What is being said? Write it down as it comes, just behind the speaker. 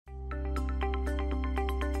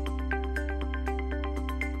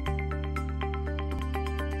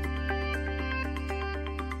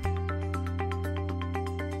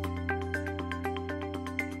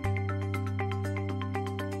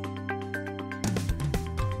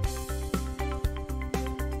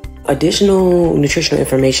Additional nutritional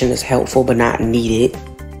information is helpful but not needed.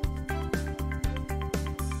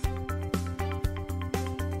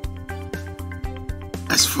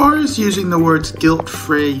 As far as using the words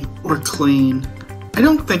guilt-free or clean, I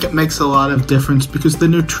don't think it makes a lot of difference because the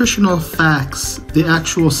nutritional facts, the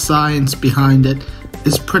actual science behind it,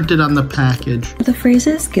 is printed on the package. The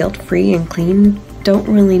phrases guilt-free and clean don't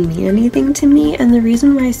really mean anything to me, and the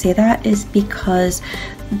reason why I say that is because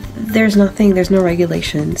there's no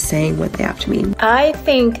regulation saying what they have to mean. I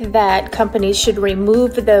think that companies should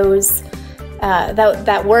remove those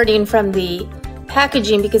that wording from the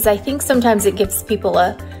packaging, because I think sometimes it gives people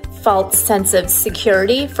a false sense of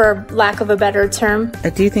security, for lack of a better term.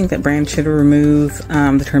 I do think that brands should remove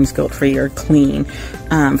the terms guilt-free or clean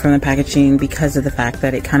from the packaging, because of the fact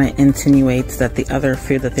that it kind of insinuates that the other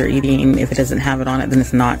food that they're eating, if it doesn't have it on it, then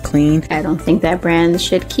it's not clean. I don't think that brands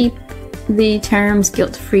should keep the terms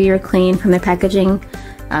guilt-free or clean from their packaging.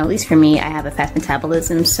 At least for me, I have a fast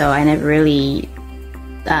metabolism, so I never really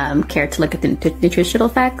cared to look at the nutritional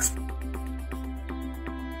facts.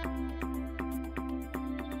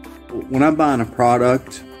 When I'm buying a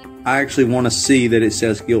product, I actually want to see that it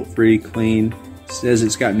says guilt-free, clean, says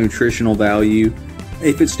it's got nutritional value.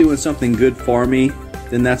 If it's doing something good for me,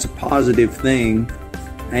 then that's a positive thing.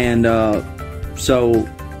 And so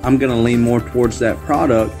I'm going to lean more towards that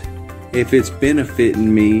product if it's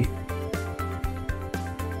benefiting me